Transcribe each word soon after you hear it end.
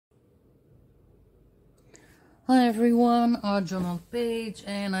Hi everyone, our journal page,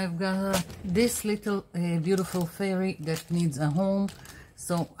 and I've got this little beautiful fairy that needs a home,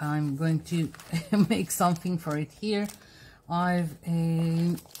 so I'm going to make something for it here. I've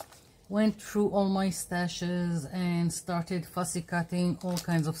went through all my stashes and started fussy cutting all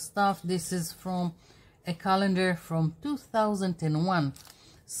kinds of stuff. This is from a calendar from 2001,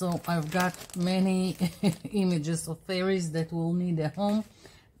 so I've got many images of fairies that will need a home.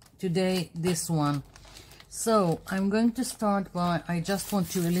 Today this one. So I'm going to start by, I just want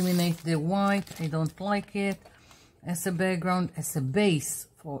to eliminate the white. I don't like it as a background, as a base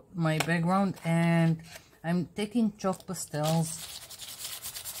for my background, and I'm taking chalk pastels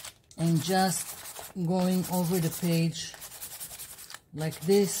and just going over the page like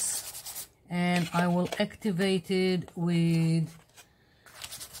this, and I will activate it with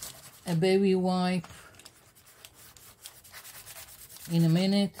a baby wipe in a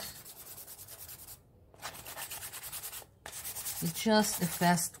minute. It's just a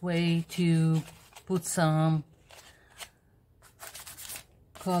fast way to put some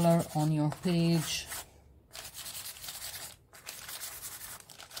color on your page.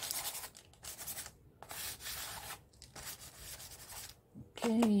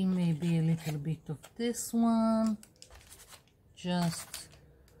 Okay, maybe a little bit of this one, just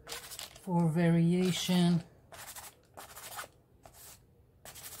for variation.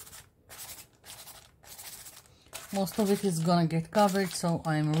 Most of it is gonna get covered, so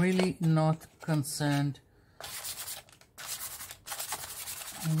I'm really not concerned.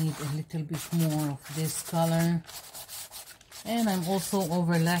 I need a little bit more of this color, and I'm also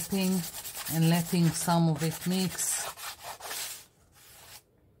overlapping and letting some of it mix.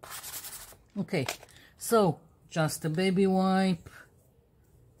 Okay, so just a baby wipe.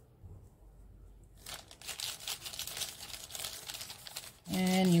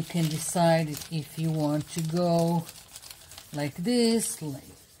 And you can decide if you want to go like this,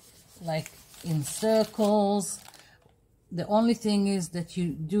 like in circles. The only thing is that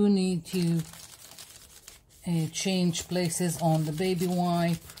you do need to change places on the baby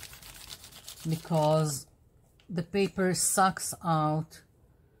wipe, because the paper sucks out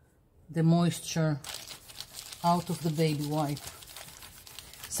the moisture out of the baby wipe.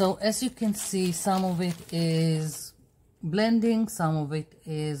 So as you can see, some of it is blending, some of it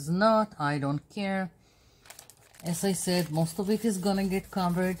is not. I don't care. As I said, most of it is gonna get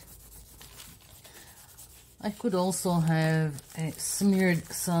covered. I could also have smeared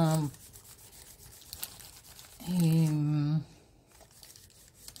some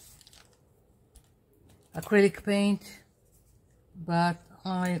acrylic paint, but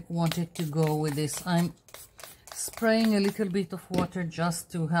I wanted to go with this. I'm spraying a little bit of water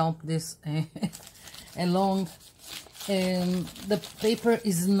just to help this along. The paper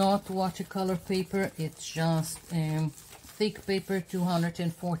is not watercolor paper, it's just thick paper,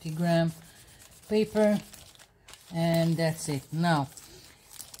 240 gram paper, and that's it. Now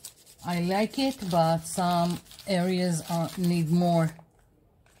I like it, but some areas need more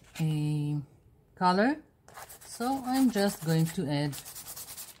color, so I'm just going to add.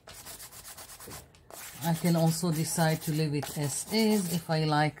 I can also decide to leave it as is if I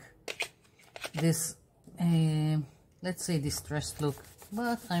like this let's say distressed look,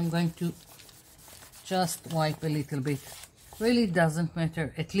 but I'm going to just wipe a little bit. Really doesn't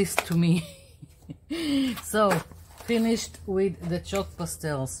matter, at least to me. So finished with the chalk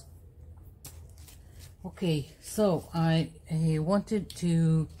pastels. Okay, so I wanted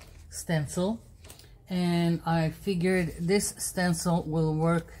to stencil, and I figured this stencil will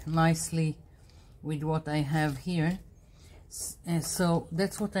work nicely with what I have here, and so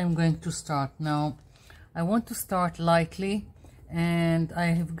that's what I'm going to start now. I want to start lightly, and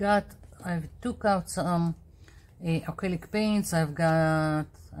I've took out some acrylic paints. I've got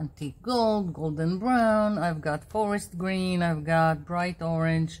antique gold, golden brown, I've got forest green, I've got bright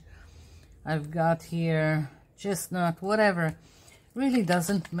orange, I've got here chestnut, whatever. Really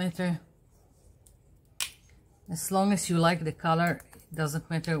doesn't matter. As long as you like the color, it doesn't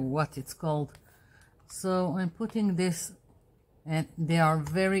matter what it's called. So I'm putting this, and they are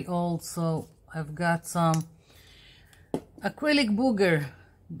very old, so I've got some acrylic booger.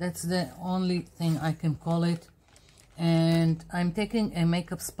 That's the only thing I can call it. And I'm taking a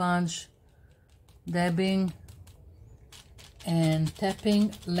makeup sponge, dabbing and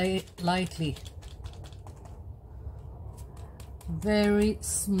tapping lightly. Very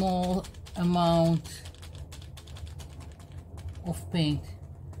small amount of paint.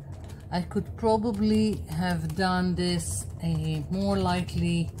 I could probably have done this more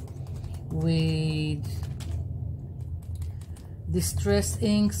lightly with distress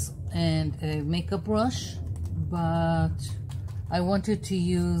inks and a makeup brush, but I wanted to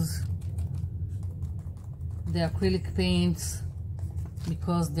use the acrylic paints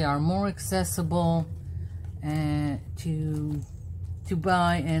because they are more accessible to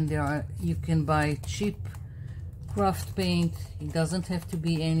buy, and you can buy cheap craft paint. It doesn't have to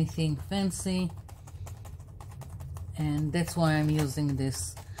be anything fancy, and that's why I'm using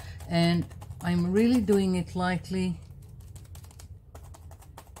this. And I'm really doing it lightly,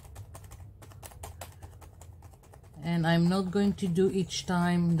 and I'm not going to do each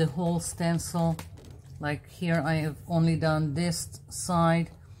time the whole stencil. Like here I have only done this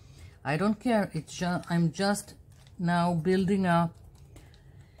side. I don't care, I'm just now building up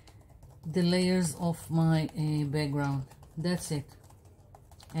the layers of my background. That's it.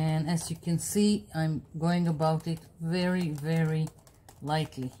 And as you can see, I'm going about it very, very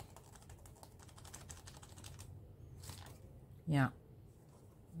lightly. Yeah,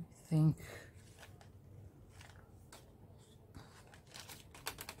 I think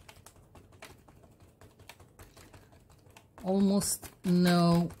almost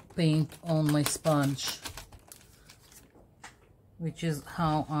no paint on my sponge, which is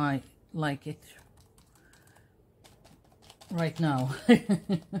how I like it right now.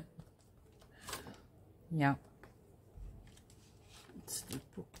 Yeah, let's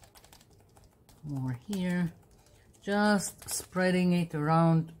put more here, just spreading it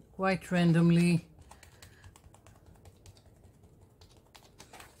around quite randomly.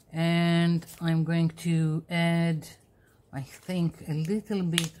 And I'm going to add, I think, a little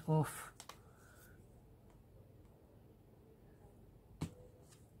bit of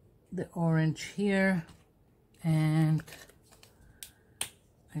the orange here, and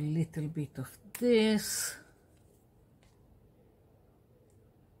a little bit of this.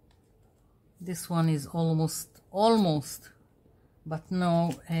 This one is almost, but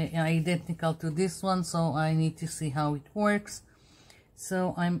no, identical to this one, so I need to see how it works.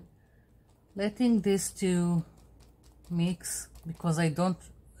 So I'm letting this to mix because I don't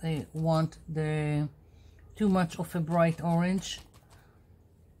want too much of a bright orange.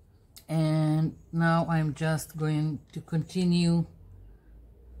 And now I'm just going to continue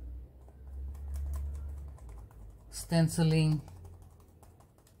stenciling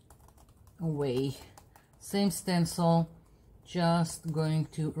away. Same stencil, just going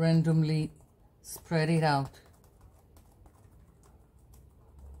to randomly spread it out.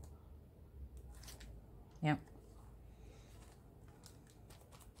 Yep.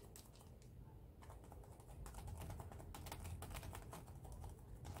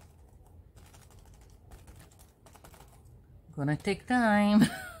 Gonna take time.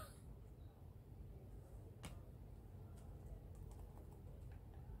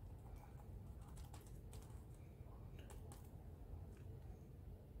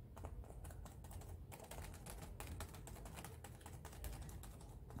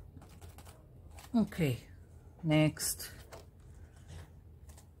 Okay, next.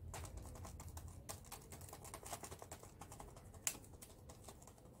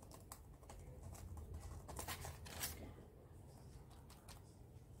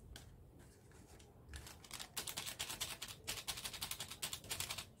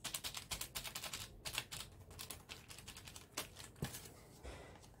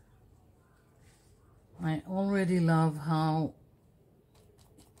 I already love how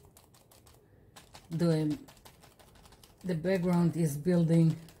the background is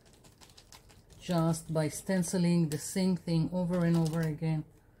building just by stenciling the same thing over and over again.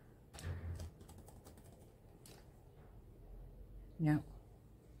 Yeah.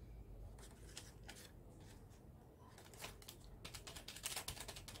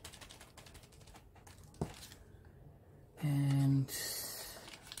 And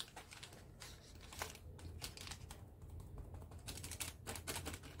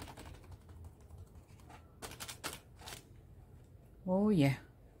oh yeah,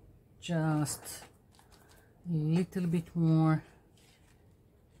 just a little bit more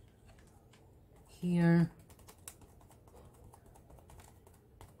here.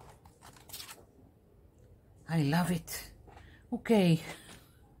 I love it. Okay,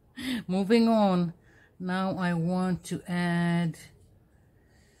 moving on. Now I want to add,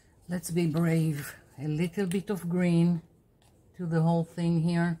 let's be brave, a little bit of green to the whole thing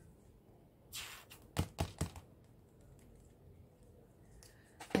here.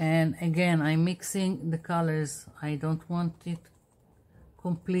 And again, I'm mixing the colors. I don't want it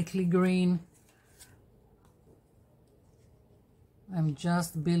completely green. I'm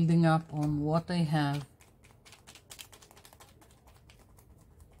just building up on what I have.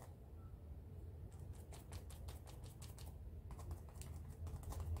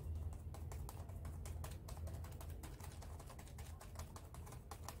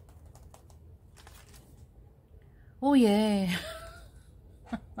 Oh yeah.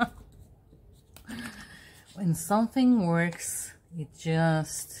 When something works, it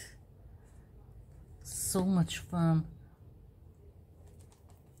just so much fun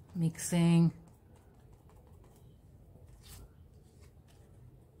mixing.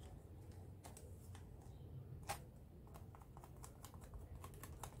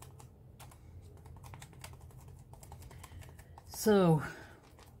 So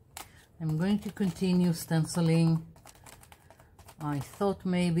I'm going to continue stenciling. I thought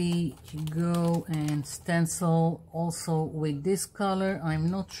maybe to go and stencil also with this color. I'm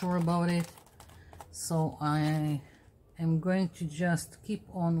not sure about it, so I am going to just keep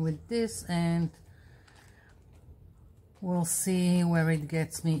on with this, and we'll see where it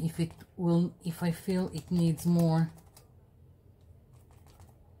gets me, if I feel it needs more,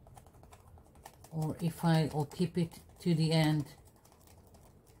 or if I'll keep it to the end,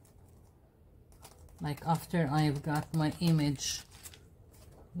 like after I've got my image.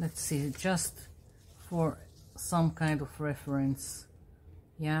 Let's see, just for some kind of reference.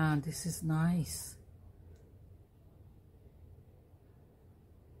 Yeah, this is nice.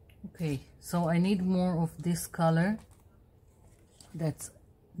 Okay, so I need more of this color. That's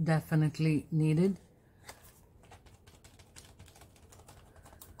definitely needed.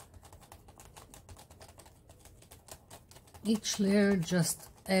 Each layer just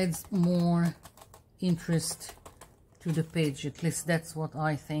adds more interest to the page, at least that's what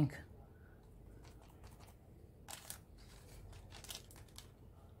I think.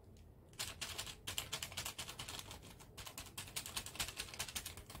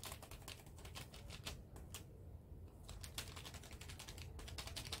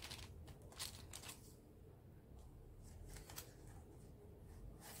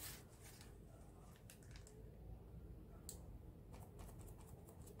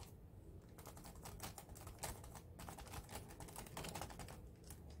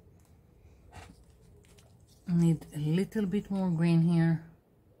 Need a little bit more green here.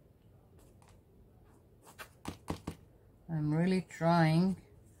 I'm really trying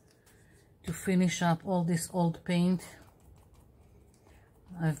to finish up all this old paint.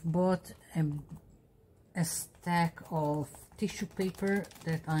 I've bought a stack of tissue paper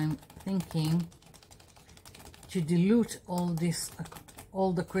that I'm thinking to dilute all this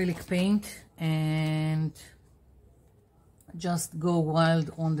old acrylic paint and just go wild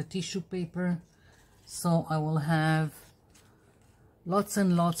on the tissue paper. So I will have lots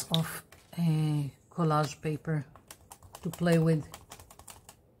and lots of collage paper to play with.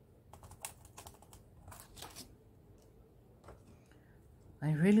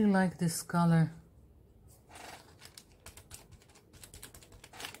 I really like this color.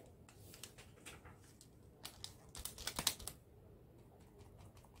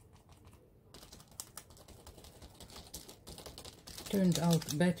 Turned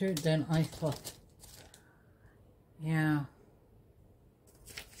out better than I thought. Yeah,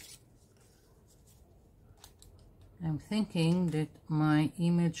 I'm thinking that my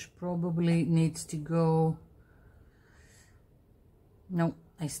image probably needs to go. No,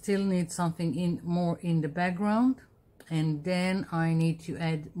 I still need something more in the background, and then I need to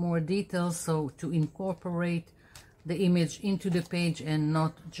add more details, so to incorporate the image into the page and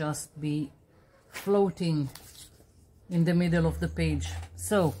not just be floating in the middle of the page.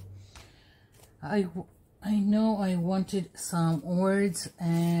 So I know I wanted some words,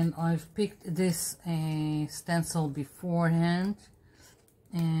 and I've picked this stencil beforehand,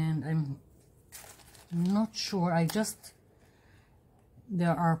 and I'm not sure.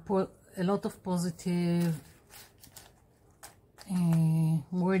 There are a lot of positive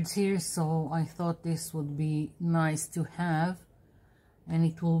words here, so I thought this would be nice to have, and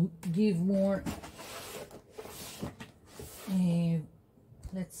it will give more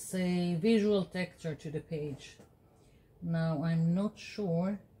let's say visual texture to the page. Now I'm not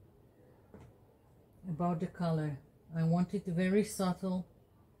sure about the color. I want it very subtle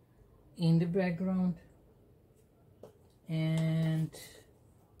in the background, and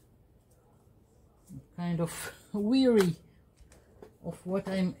I'm kind of weary of what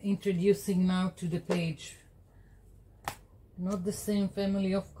I'm introducing now to the page. Not the same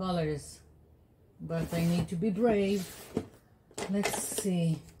family of colors, but I need to be brave. Let's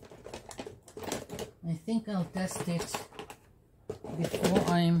see. I think I'll test it before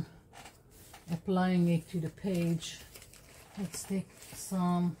I'm applying it to the page. Let's take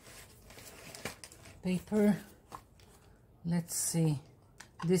some paper. Let's see.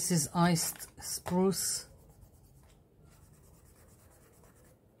 This is iced spruce.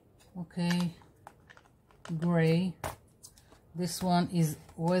 Okay. Gray. This one is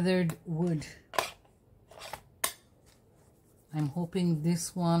weathered wood. I'm hoping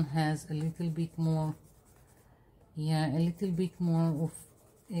this one has a little bit more, yeah, a little bit more of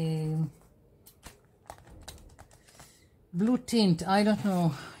a blue tint. I don't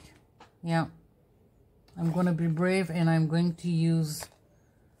know. Yeah, I'm gonna be brave and I'm going to use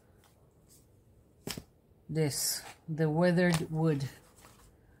this, the weathered wood,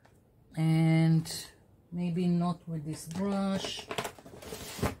 and maybe not with this brush,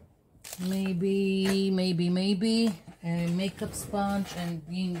 maybe a makeup sponge, and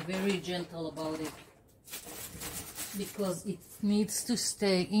being very gentle about it because it needs to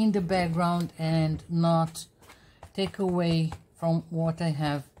stay in the background and not take away from what I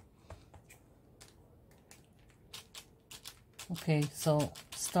have. Okay, so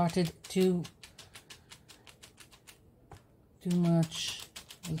started too much,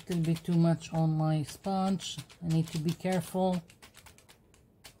 a little bit too much on my sponge. I need to be careful.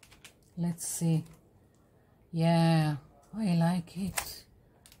 Let's see. Yeah, I like it.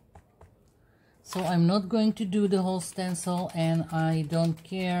 So I'm not going to do the whole stencil, and I don't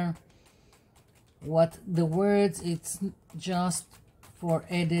care what the words, it's just for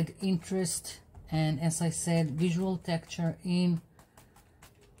added interest and, as I said, visual texture in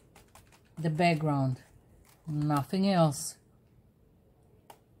the background, nothing else.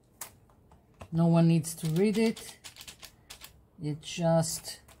 No one needs to read it. It's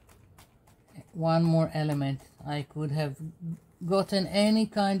just one more element. I could have gotten any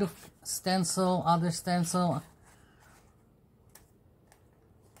kind of stencil, other stencil.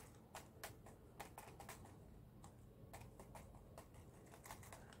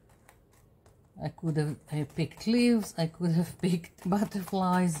 I could have picked leaves, I could have picked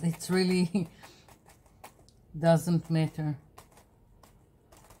butterflies. It's really doesn't matter.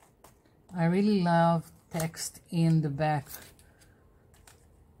 I really love text in the back,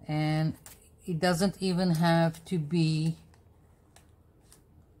 and it doesn't even have to be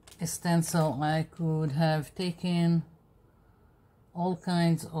a stencil. I could have taken all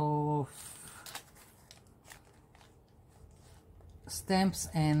kinds of stamps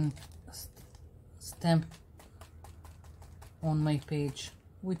and stamp on my page,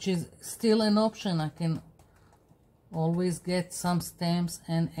 which is still an option. I can always get some stamps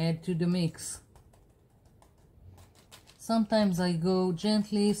and add to the mix. Sometimes I go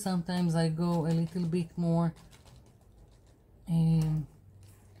gently, sometimes I go a little bit more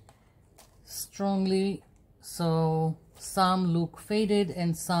strongly, so some look faded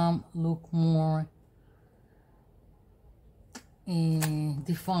and some look more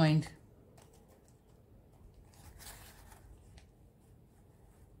defined.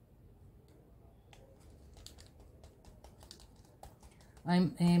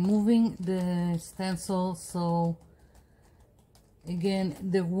 I'm moving the stencil, so again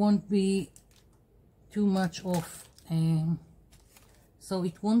there won't be too much of so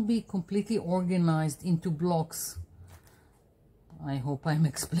it won't be completely organized into blocks. I hope I'm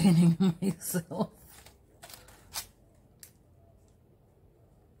explaining myself.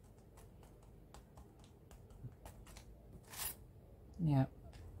 Yeah,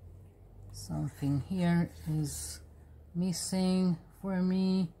 something here is missing for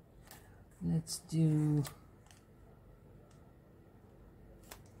me. Let's do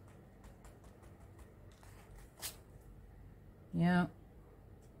yeah,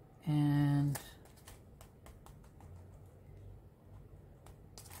 and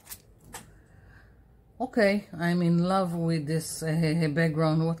okay, I'm in love with this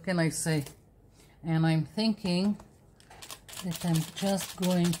background. What can I say? And I'm thinking that I'm just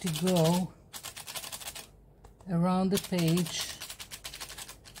going to go around the page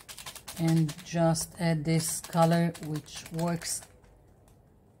and just add this color, which works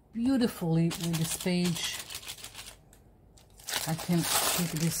beautifully with this page. I can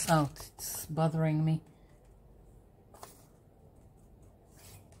take this out, it's bothering me.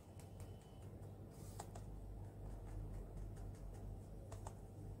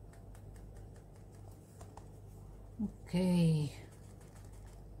 Okay.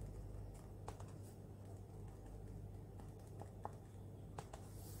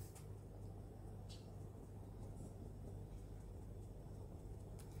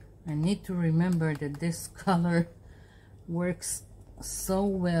 I need to remember that this color works so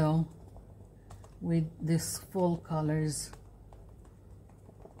well with these fall colors.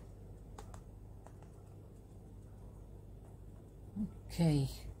 Okay,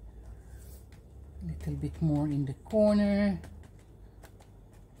 a little bit more in the corner,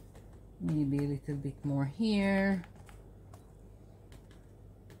 maybe a little bit more here.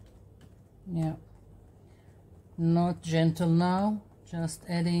 Yeah, not gentle now, just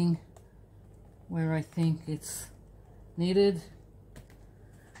adding where I think it's needed.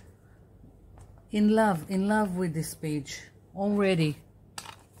 In love with this page already.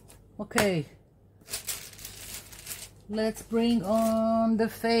 Okay, let's bring on the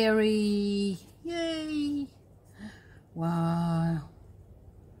fairy. Yay! Wow.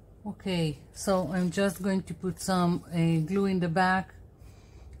 Okay, so I'm just going to put some glue in the back,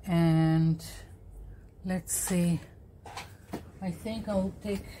 and let's see. I think I'll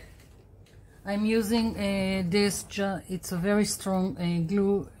take, I'm using this, it's a very strong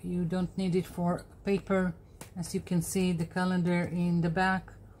glue. You don't need it for paper. As you can see, the calendar in the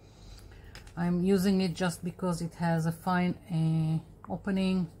back, I'm using it just because it has a fine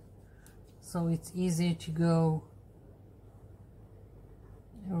opening, so it's easy to go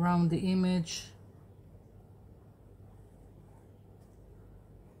around the image.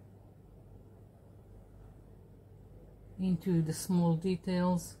 Into the small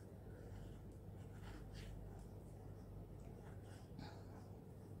details.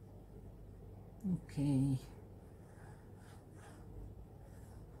 Okay.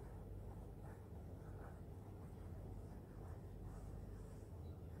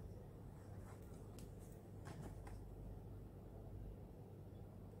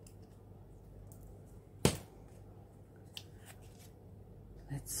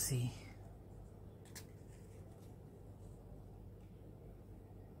 Let's see.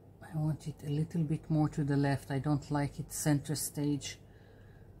 I want it a little bit more to the left. I don't like it center stage.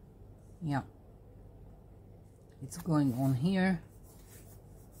 Yeah. It's going on here.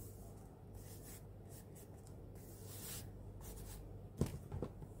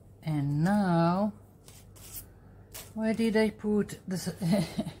 And now, where did I put this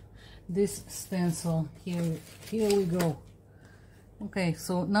this stencil? Here we go. Okay,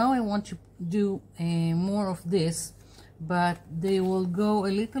 so now I want to do more of this, but they will go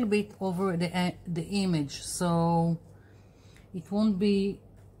a little bit over the image, so it won't be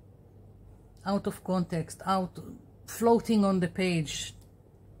out of context, out floating on the page.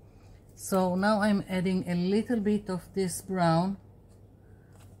 So now I'm adding a little bit of this brown,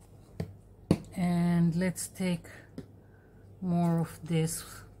 and let's take more of this,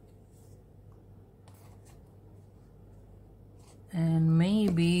 and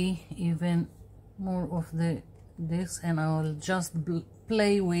maybe even more of this, and I'll just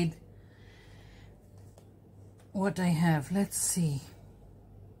play with what I have. Let's see.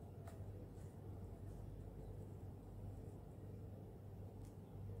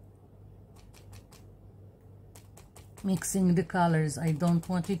 Mixing the colors. I don't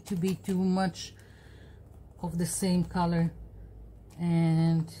want it to be too much of the same color,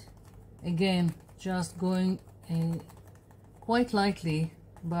 and again, just going quite lightly,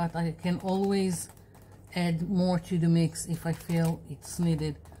 but I can always add more to the mix if I feel it's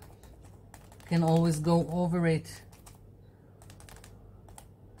needed. Can always go over it.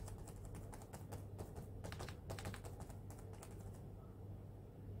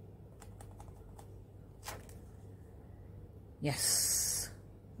 Yes.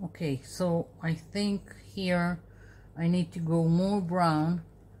 Okay, so I think here I need to go more brown,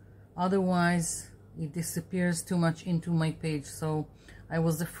 otherwise it disappears too much into my page. So I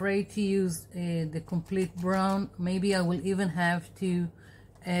was afraid to use the complete brown. Maybe I will even have to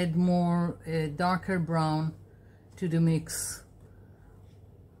add more darker brown to the mix.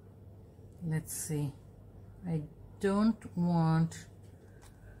 Let's see. I don't want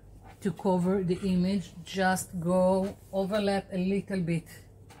to cover the image, just go overlap a little bit,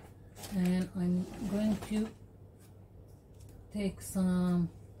 and I'm going to take some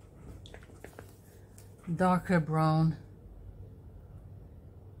darker brown.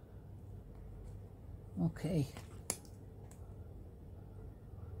 Okay,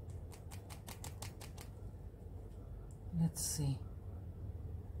 let's see.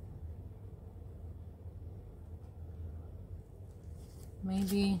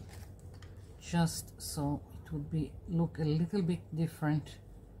 Maybe just so it would look a little bit different.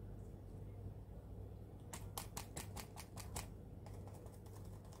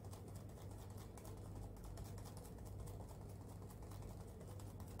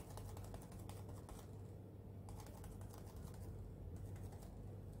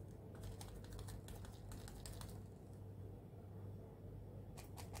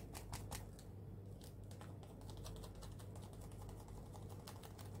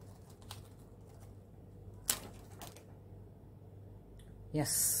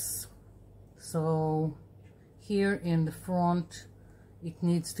 Yes, so here in the front it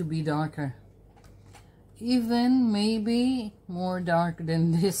needs to be darker, even maybe more dark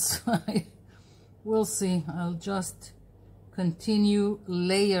than this. We'll see. I'll just continue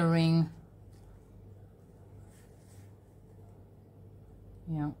layering.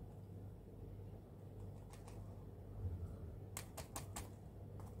 Yeah.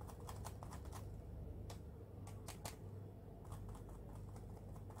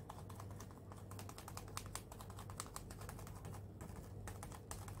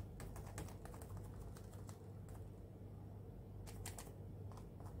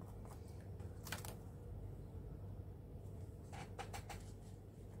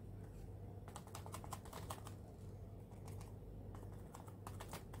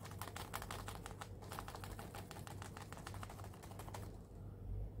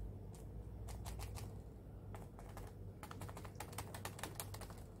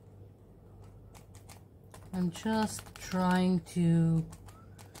 I'm just trying to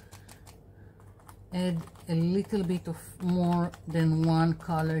add a little bit of more than one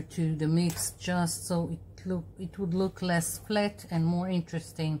color to the mix, just so it would look less flat and more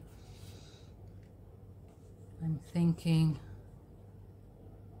interesting. I'm thinking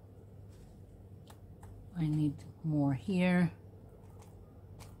I need more here.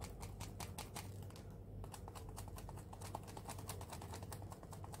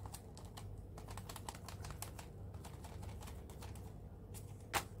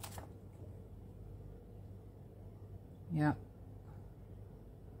 Yeah.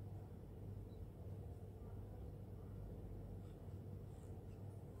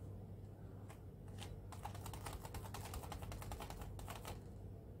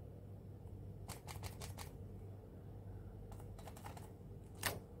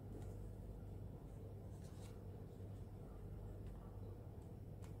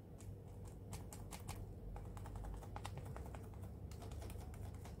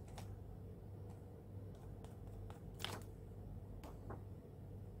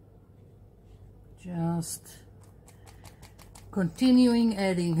 Just continuing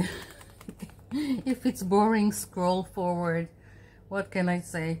adding. If it's boring, scroll forward. What can I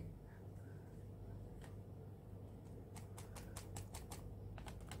say?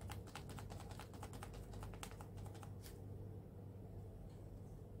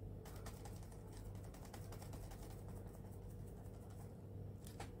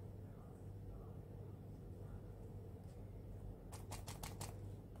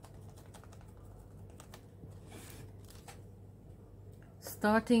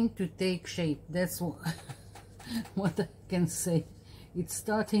 Starting to take shape. That's what, what I can say. It's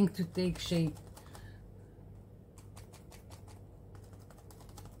starting to take shape.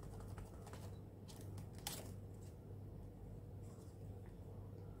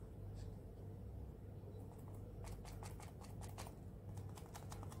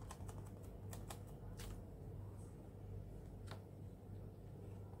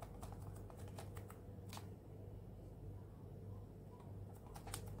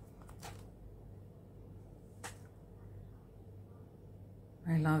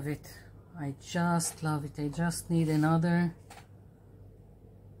 I love it. I just love it. I just need another,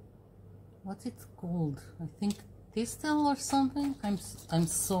 what's it called? I think pastel or something. I'm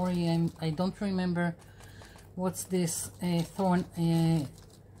sorry, I don't remember what's this thorn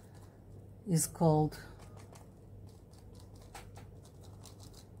is called.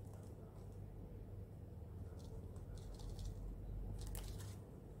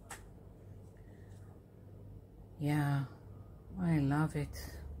 Yeah, I love it.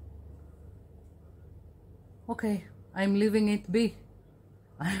 Okay, I'm leaving it be.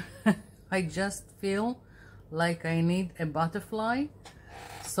 I just feel like I need a butterfly,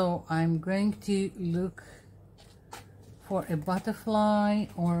 so I'm going to look for a butterfly,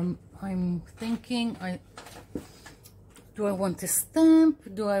 or I'm thinking, do I want a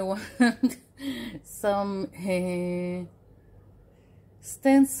stamp? Do I want some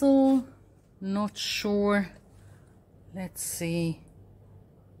stencil? Not sure. Let's see.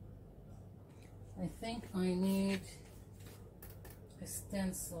 I think I need a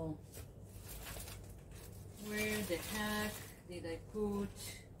stencil. Where the heck did I put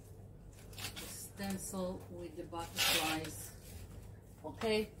the stencil with the butterflies?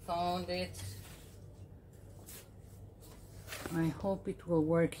 Okay, found it. I hope it will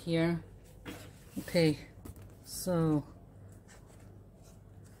work here. Okay, so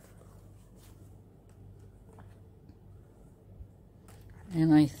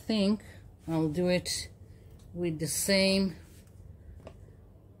and I think I'll do it with the same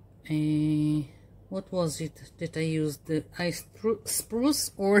what was it that I used, the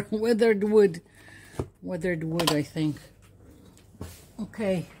spruce or weathered wood, I think.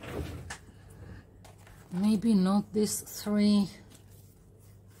 Okay, maybe not this three,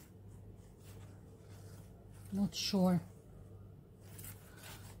 not sure.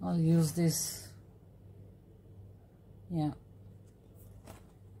 I'll use this. Yeah,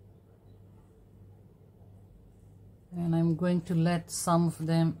 and I'm going to let some of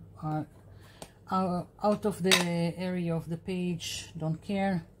them out of the area of the page. Don't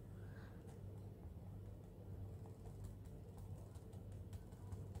care.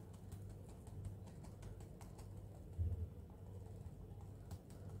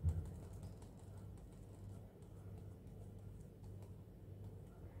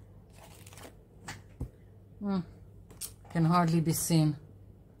 Can hardly be seen,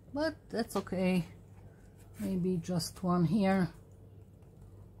 but that's okay. Maybe just one here.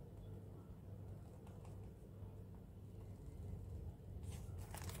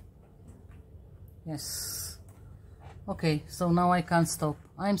 Yes. Okay, so now I can't stop.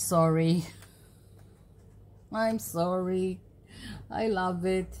 I'm sorry. I'm sorry. I love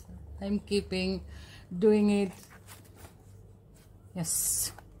it. I'm keeping doing it.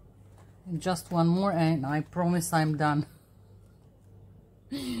 Yes. And just one more and I promise I'm done.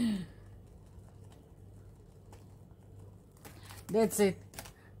 That's it.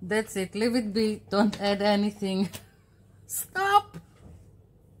 That's it. Leave it be. Don't add anything. Stop.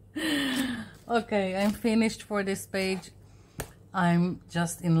 Okay, I'm finished for this page. I'm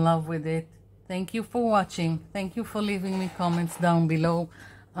just in love with it. Thank you for watching. Thank you for leaving me comments down below.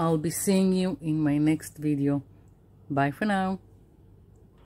 I'll be seeing you in my next video. Bye for now.